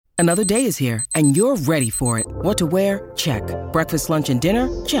Another day is here, and you're ready for it. What to wear? Check. Breakfast, lunch, and dinner?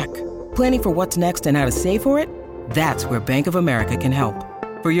 Check. Planning for what's next and how to save for it? That's where Bank of America can help.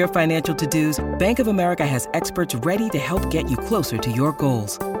 For your financial to-dos, Bank of America has experts ready to help get you closer to your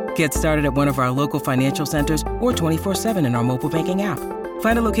goals. Get started at one of our local financial centers or 24/7 in our mobile banking app.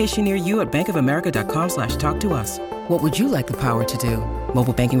 Find a location near you at bankofamerica.com/talktous. What would you like the power to do?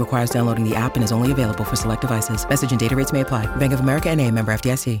 Mobile banking requires downloading the app and is only available for select devices. Message and data rates may apply. Bank of America N.A., member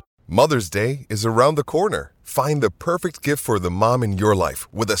FDIC. Mother's Day is around the corner. Find the perfect gift for the mom in your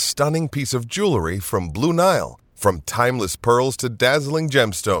life with a stunning piece of jewelry from Blue Nile. From timeless pearls to dazzling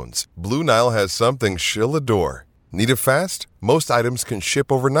gemstones, Blue Nile has something she'll adore. Need it fast? Most items can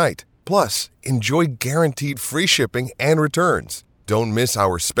ship overnight. Plus, enjoy guaranteed free shipping and returns. Don't miss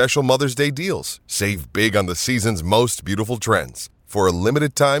our special Mother's Day deals. Save big on the season's most beautiful trends. For a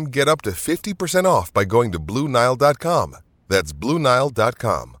limited time, get up to 50% off by going to BlueNile.com. That's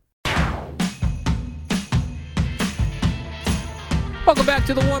BlueNile.com. Welcome back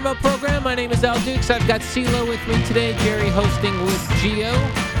to the warm-up program. My name is Al Dukes. I've got CeeLo with me today, Jerry hosting with Gio.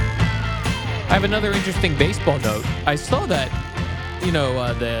 I have another interesting baseball note. I saw that,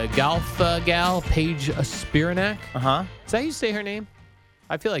 the golf gal, Paige Spiranac. Uh-huh. Is that how you say her name?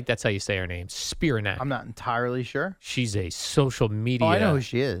 I feel like that's how you say her name, Spiranac. I'm not entirely sure. She's a social media. Oh, I know who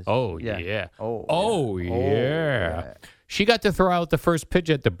she is. Oh, yeah. Oh, yeah. She got to throw out the first pitch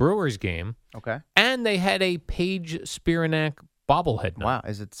at the Brewers game. Okay. And they had a Paige Spiranac bobblehead. Wow.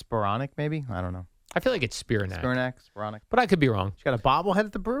 Is it Spiranac, maybe? I don't know. I feel like it's Spiranac. Spiranac. But I could be wrong. She got a bobblehead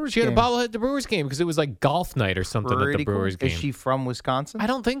at the Brewers game? game? She got a bobblehead at the Brewers game because it was like golf night or something at the Brewers game. Is she from Wisconsin? I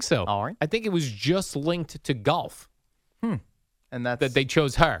don't think so. All right. I think it was just linked to golf. And that's... That they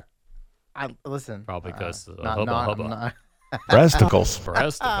chose her. Listen. Probably because hubba. Breasticles.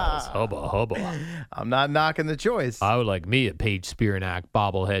 Hubba, hubba. I'm not knocking the choice. I would like me a Paige Spiranac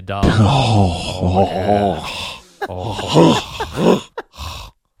bobblehead doll.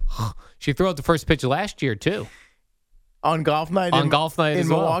 She threw out the first pitch last year, too. On golf night? On golf night in as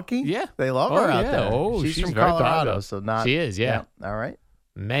well. Milwaukee? Yeah. They love her out yeah. there. Oh, she's from very Colorado, popular. so not... She is, yeah. All right.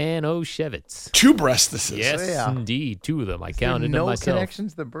 Shevitz. Two breastises. Yes, Yeah. indeed. Two of them. I counted them no myself.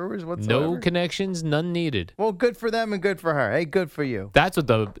 connections to the Brewers whatsoever? No connections, none needed. Well, good for them and good for her. Hey, good for you. That's what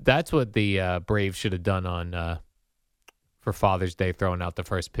the Braves should have done on for Father's Day, throwing out the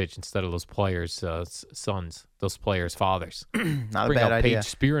first pitch instead of those players' sons, those players' fathers. Not Bring a bad out idea. Paige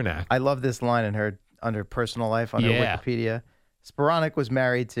Spiranac. I love this line in her under personal life under Wikipedia. Spiranac was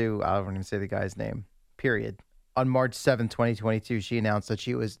married to, I'm going to say the guy's name, period. On March 7, 2022, she announced that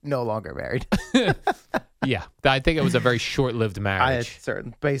she was no longer married. Yeah, I think it was a very short-lived marriage.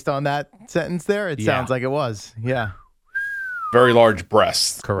 Based on that sentence there, it sounds like it was. Yeah. Very large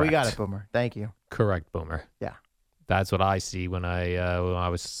breasts. Correct. We got it, Boomer. Thank you. Correct, Boomer. Yeah. That's what I see when I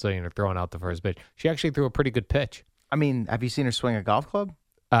was seeing her throwing out the first pitch. She actually threw a pretty good pitch. I mean, have you seen her swing a golf club?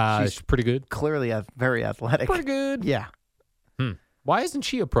 She's pretty good. Clearly very athletic. Pretty good. Yeah. Why isn't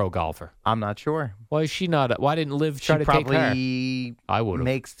she a pro golfer? I'm not sure. Why is she not? Why didn't Liv try to take her? She I would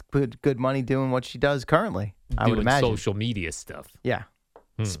probably makes good money doing what she does currently. I would doing imagine. social media stuff. Yeah.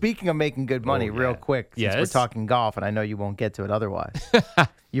 Speaking of making good money, real quick, since we're talking golf, and I know you won't get to it otherwise.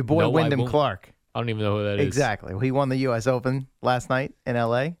 Your boy Wyndham Clark. I don't even know who that is. Exactly. He won the U.S. Open last night in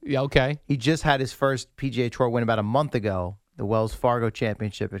L.A. Yeah, okay. He just had his first PGA Tour win about a month ago, the Wells Fargo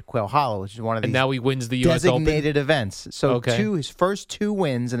Championship at Quail Hollow, which is one of these and now he wins the U.S. Open? designated events. So his first two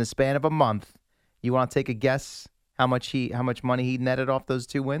wins in a span of a month. You want to take a guess how much money he netted off those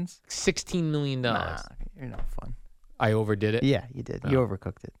two wins? $16 million. Nah, you're not fun. I overdid it? Yeah, you did. You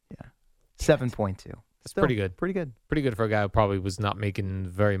overcooked it. Yeah. 7.2. That's pretty good. Pretty good. Pretty good for a guy who probably was not making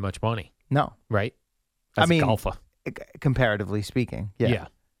very much money. No. Right? As a golfer. Comparatively speaking. Yeah.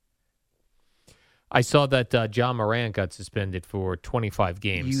 I saw that John Morant got suspended for 25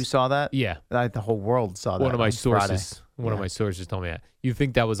 games. You saw that? Yeah. The whole world saw that. One of my Friday. sources told me that. You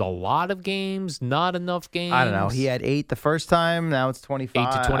think that was a lot of games? Not enough games? I don't know. He had 8 the first time. Now it's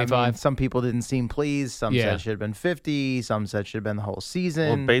 25. 8 to 25. I mean, some people didn't seem pleased. Some said it should have been 50. Some said it should have been the whole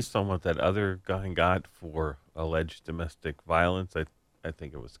season. Well, based on what that other guy got for alleged domestic violence, I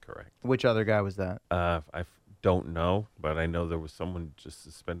think it was correct. Which other guy was that? I don't know, but I know there was someone just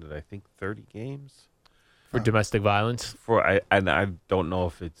suspended, I think, 30 games. For domestic violence? I don't know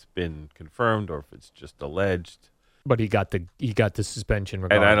if it's been confirmed or if it's just alleged. But he got the suspension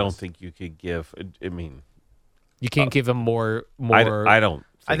regardless. And I don't think you could give. I mean, you can't give him more. I don't.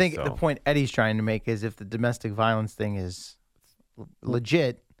 I think so. The point Eddie's trying to make is if the domestic violence thing is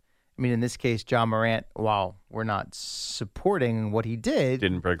legit, I mean, in this case, John Morant, while we're not supporting what he did,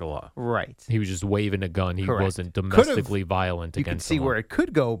 Didn't break a law. right. He was just waving a gun. He Correct. wasn't domestically violent You against could see someone. where it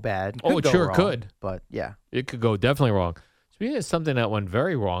could go bad. Oh, it go sure wrong, could. But yeah. It could go definitely wrong. Speaking of something that went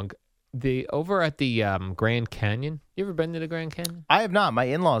very wrong, over at the Grand Canyon. You ever been to the Grand Canyon? I have not. My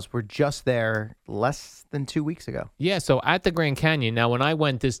in-laws were just there less than 2 weeks ago. Yeah, so at the Grand Canyon, now when I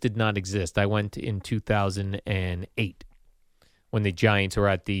went, this did not exist. I went in 2008 when the Giants were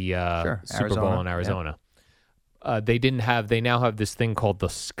at the Super Bowl in Arizona. They now have this thing called the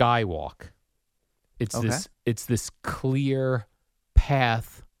Skywalk. It's this clear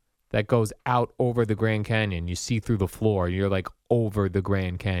path that goes out over the Grand Canyon. You see through the floor. You're like over the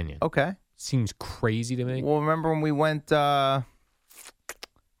Grand Canyon. Okay. Seems crazy to me. Well, remember when we went a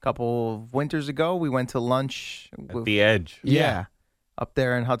couple of winters ago? We went to lunch. At the edge. Yeah. Up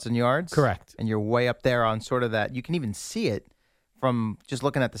there in Hudson Yards. Correct. And you're way up there on sort of that. You can even see it from just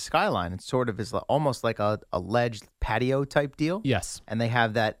looking at the skyline. It sort of is almost like a ledge patio type deal. Yes. And they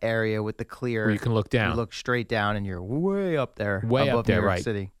have that area with the clear. Where you can look down. You look straight down and you're way up there. Way above up there, New York right.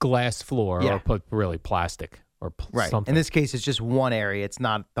 City. Glass floor Yeah. or put really plastic or Right. something. In this case, it's just one area. It's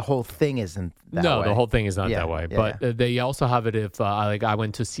not, the whole thing isn't that way. the whole thing is not Yeah, that way. yeah, But yeah. they also have it if, I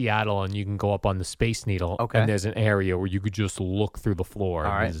went to Seattle and you can go up on the Space Needle. Okay. And there's an area where you could just look through the floor.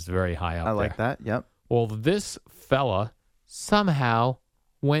 All and right. It's very high up I like there. that. Yep. Well, this fella somehow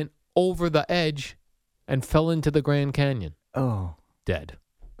went over the edge and fell into the Grand Canyon. Oh. Dead,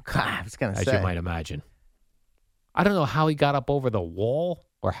 God, I was going to as say. you might imagine. I don't know how he got up over the wall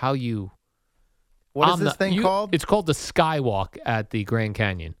or how you... What is this thing called? It's called the Skywalk at the Grand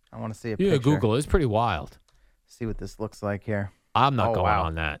Canyon. I want to see a Yeah, picture. Google it. It's pretty wild. See what this looks like here. I'm not Oh, going wow.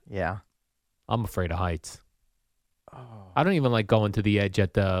 on that. Yeah. I'm afraid of heights. Oh. I don't even like going to the edge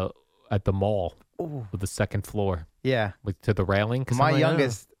at the mall Ooh. with the second floor Yeah. to the railing. 'cause My I'm like,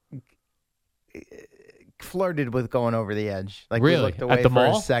 youngest flirted with going over the edge. Like Really? we looked away At the for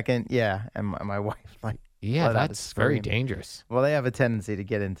mall? a second. Yeah. And my wife like yeah, let out a that's very scream. dangerous. Well, they have a tendency to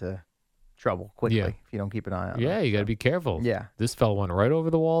get into trouble quickly Yeah. if you don't keep an eye on them. Yeah, you got to be careful. Yeah. This fella went right over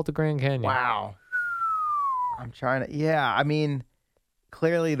the wall at the Grand Canyon. Wow. I'm trying to. Yeah, I mean,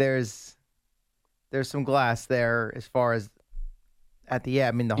 clearly there's some glass there as far as at the end.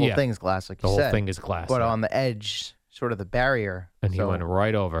 I mean, the whole Yeah. thing's glass, like The you whole said. thing is glass. But yeah. on the edge, sort of the barrier. And he So went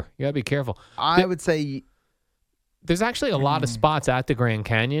right over. You got to be careful. I would say, There's actually a lot of spots at the Grand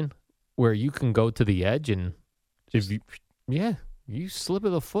Canyon where you can go to the edge and if you slip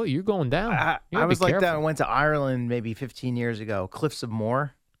of the foot, you're going down. I You gotta be was like that. I careful. went to Ireland maybe 15 years ago. Cliffs of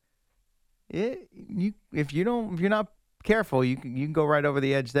Moher. If you're not careful, you can go right over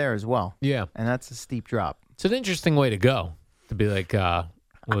the edge there as well. Yeah. And that's a steep drop. It's an interesting way to go. To be like,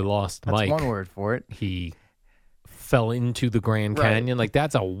 we lost That's Mike. one word for it. He fell into the Grand Right. Canyon. Like,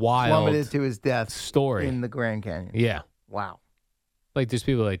 that's a wild Plummeted to his death story. in the Grand Canyon. Yeah. Wow. Like, there's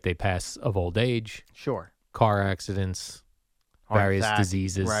people like they pass of old age, Sure. car accidents, Heart various attack.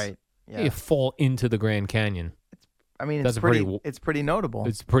 diseases. Right. Yeah. You fall into the Grand Canyon. I mean, That's it's a pretty pretty. It's pretty notable.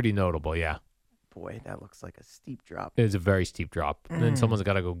 It's pretty notable, yeah. Boy, that looks like a steep drop. It's a very steep drop. And then someone's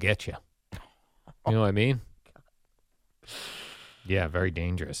got to go get you. You know what I mean? Yeah, very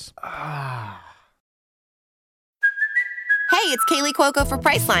dangerous. Hey, it's Kaylee Cuoco for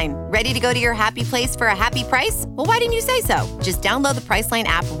Priceline. Ready to go to your happy place for a happy price? Well, why didn't you say so? Just download the Priceline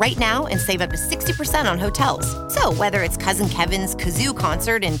app right now and save up to 60% on hotels. So whether it's Cousin Kevin's Kazoo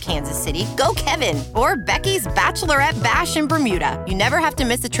Concert in Kansas City, go Kevin, or Becky's Bachelorette Bash in Bermuda, you never have to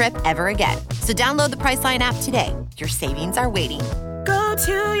miss a trip ever again. So download the Priceline app today. Your savings are waiting. Go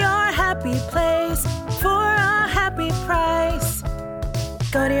to your happy place for a happy price.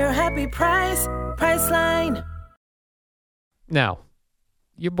 Go to your happy price, Priceline. Now,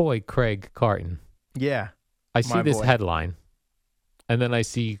 your boy Craig Carton. Yeah. I see My this boy. headline, and then I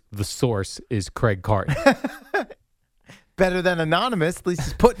see the source is Craig Carton. Better than anonymous. At least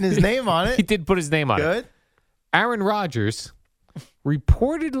he's putting his name on He it. did put his name on it. Good. Aaron Rodgers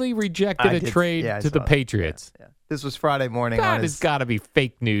reportedly rejected I a did- trade yeah, I to saw the that. Patriots. Yeah. This was Friday morning on That his has got to be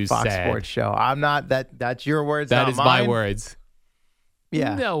fake news. Fox sad. Sports show. I'm not that. That's your words. That not is my mine. words.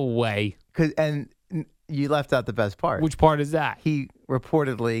 Yeah. No way. And you left out the best part. Which part is that? He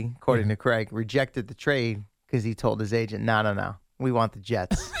reportedly, according to Craig, rejected the trade because he told his agent, no. We want the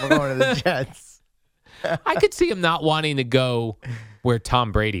Jets. We're going to the Jets. I could see him not wanting to go where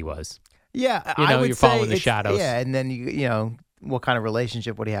Tom Brady was. Yeah. You I know, would you're say following the it's- shadows. Yeah. And then, you know, what kind of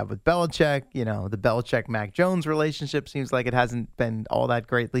relationship would he have with Belichick? You know, the Belichick-Mac Jones relationship seems like it hasn't been all that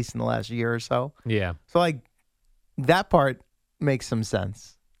great, at least in the last year or so. Yeah. So, like, that part makes some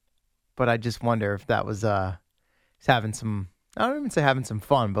sense. But I just wonder if that was he's having some I don't even say having some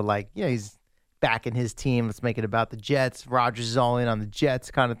fun, but like, yeah, he's backing his team. Let's make it about the Jets. Rodgers is all in on the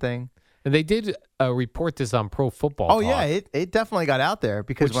Jets kind of thing. And they did report this on Pro Football Talk. Yeah, it definitely got out there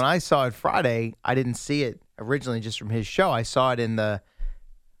because when I saw it Friday, I didn't see it originally just from his show. I saw it in the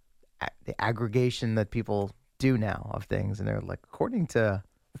aggregation that people do now of things, and they're like, according to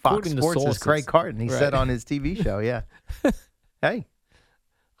Fox Sports' Craig Carton, he said on his TV show, yeah. Hey,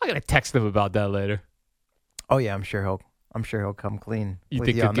 I gotta text him about that later. Oh yeah, I'm sure he'll come clean. You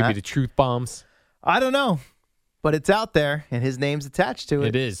think he'll give you the truth bombs? I don't know, but it's out there, and his name's attached to it.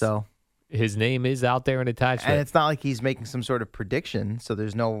 It is. So his name is out there and attached to it. And it's not like he's making some sort of prediction, so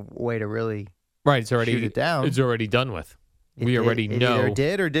there's no way to really it's already shoot it down. It's already done with. We already know. It either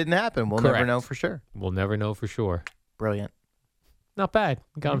did or didn't happen. We'll never know for sure. We'll never know for sure. Brilliant. Not bad.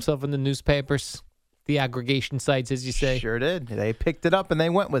 Got himself in the newspapers, the aggregation sites, as you say. Sure did. They picked it up and they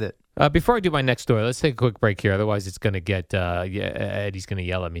went with it. Before I do my next story, let's take a quick break here. Otherwise, it's going to get Eddie's going to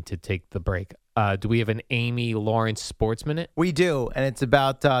yell at me to take the break. Do we have an Amy Lawrence Sports Minute? We do, and it's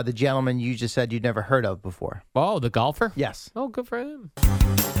about the gentleman you just said you'd never heard of before. Oh, the golfer? Yes. Oh, good for him.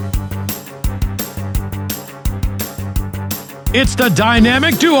 It's the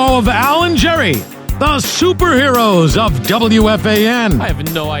dynamic duo of Al and Jerry, the superheroes of WFAN. I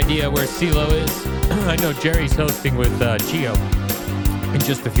have no idea where CeeLo is. I know Jerry's hosting with Gio in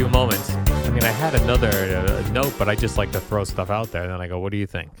just a few moments. I mean, I had another note, but I just like to throw stuff out there. And then I go, what do you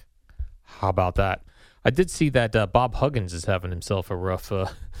think? How about that? I did see that Bob Huggins is having himself a rough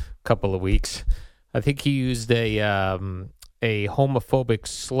couple of weeks. I think he used a homophobic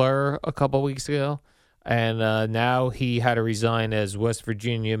slur a couple of weeks ago. And now he had to resign as West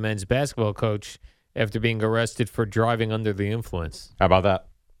Virginia men's basketball coach after being arrested for driving under the influence. How about that?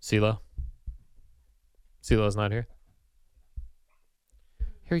 CeeLo? CeeLo's not here?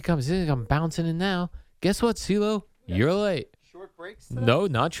 Here he comes. I'm bouncing in now. Guess what, CeeLo? You're late. Short breaks today? No,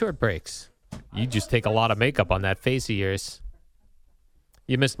 not short breaks. You just take a lot of makeup on that face of yours.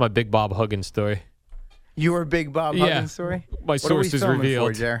 You missed my Big Bob Huggins story. Your Big Bob Huggins story? My sources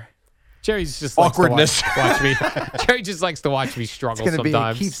revealed. Jerry's just awkwardness. Watch me. Jerry just likes to watch me struggle sometimes. It's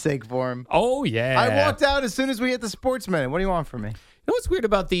going to be a keepsake for him. Oh, yeah. I walked out as soon as we hit the Sports Minute. What do you want from me? You know what's weird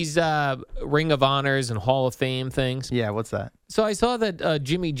about these Ring of Honors and Hall of Fame things? Yeah, what's that? So I saw that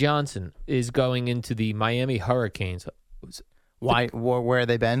Jimmy Johnson is going into the Miami Hurricanes. Why? Where have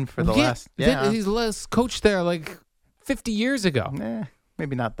they been for the last? Yeah, he's last coached there like 50 years ago.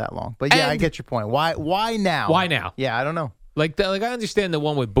 Maybe not that long. But yeah, I get your point. Why now? Why now? Yeah, I don't know. Like I understand the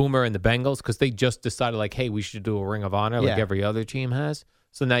one with Boomer and the Bengals because they just decided like, hey, we should do a Ring of Honor like every other team has.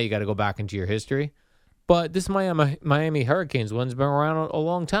 So now you got to go back into your history. But this Miami Hurricanes one's been around a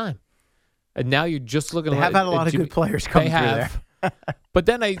long time, and now you're just looking. They have had a lot of good players come through there. But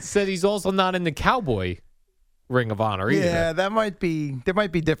then I said he's also not in the Cowboy Ring of Honor either. Yeah, there might be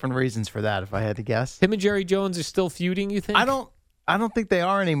different reasons for that if I had to guess. Him and Jerry Jones are still feuding. You think? I don't think they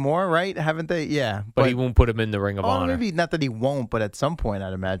are anymore, right? Haven't they? Yeah. But he won't put him in the Ring of Honor. Maybe not that he won't, but at some point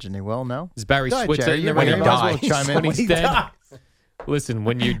I'd imagine he will, no? Is Barry Switzer in the Ring of Honor? When he's dead? Listen,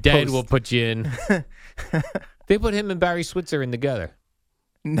 when you're dead, we'll put you in. They put him and Barry Switzer in together.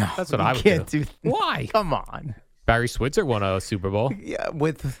 No. That's what I would do. Why? Come on. Barry Switzer won a Super Bowl. Yeah,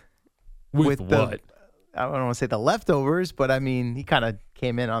 with what? I don't want to say the leftovers, but I mean, he kind of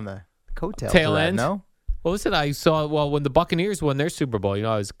came in on the coattails tail of that, end. no? Well, listen, I saw, when the Buccaneers won their Super Bowl,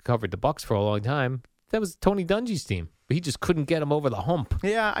 I was covered the Bucs for a long time. That was Tony Dungy's team. But he just couldn't get him over the hump.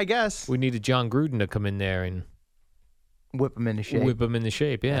 Yeah, I guess. We needed John Gruden to come in there and whip him into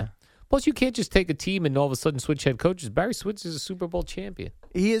shape. Yeah. Plus, you can't just take a team and all of a sudden switch head coaches. Barry Switzer is a Super Bowl champion.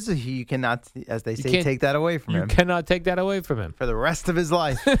 He is. You cannot, as they say, take that away from him. You cannot take that away from him. For the rest of his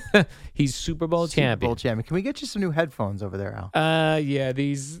life. He's Super Bowl champion. Can we get you some new headphones over there, Al? Yeah,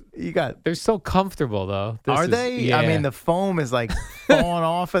 they're so comfortable, though. Are they? Yeah. I mean, the foam is like falling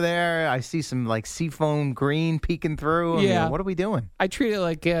off of there. I see some like seafoam green peeking through. I mean, what are we doing? I treat it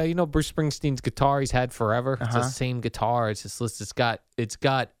like, Bruce Springsteen's guitar he's had forever. It's the same guitar. It's just, it's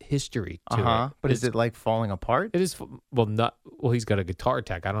got history to it. But is it like falling apart? It is. Well, he's got a guitar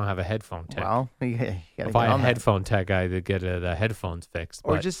tech. I don't have a headphone tech. Well, if I had a headphone tech, I'd get the headphones fixed.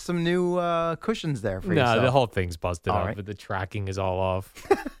 Or just some new cushions there for yourself. No, the whole thing's busted up. Right. But the tracking is all off.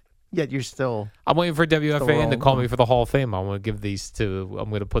 Yet you're still. I'm waiting for WFAN to call me for the Hall of Fame. I'm going to give these to. I'm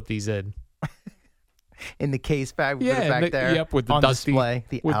going to put these in. In the case back, back there. Yep, with the on dusty display,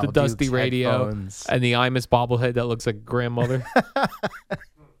 with the dusty radio headphones. and the Imus bobblehead that looks like grandmother.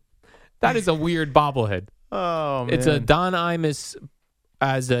 That is a weird bobblehead. Oh man, it's a Don Imus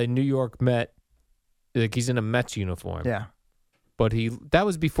as a New York Met. Like he's in a Mets uniform. Yeah, but that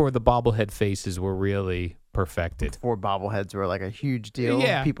was before the bobblehead faces were really perfected. Before bobbleheads were like a huge deal.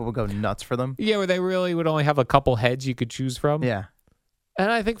 Yeah. People would go nuts for them. Yeah, where they really would only have a couple heads you could choose from. Yeah.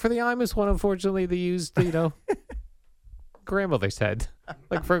 And I think for the Imus one, unfortunately, they used, grandmother's head.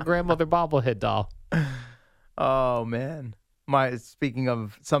 Like for a grandmother bobblehead doll. Oh, man. Speaking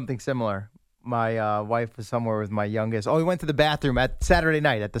of something similar, my wife was somewhere with my youngest. Oh, we went to the bathroom at Saturday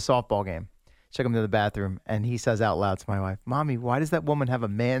night at the softball game. Took him to the bathroom, and he says out loud to my wife, "Mommy, why does that woman have a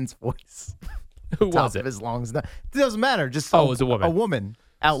man's voice?" Who was it? Of his lungs. It doesn't matter. Just it was a woman. A woman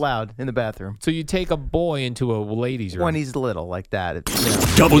out loud in the bathroom. So you take a boy into a ladies' room. When he's little, like that.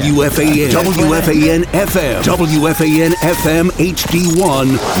 WFAN, WFAN FM, WFAN FM HD1,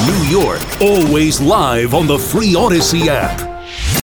 New York. Always live on the free Odyssey app.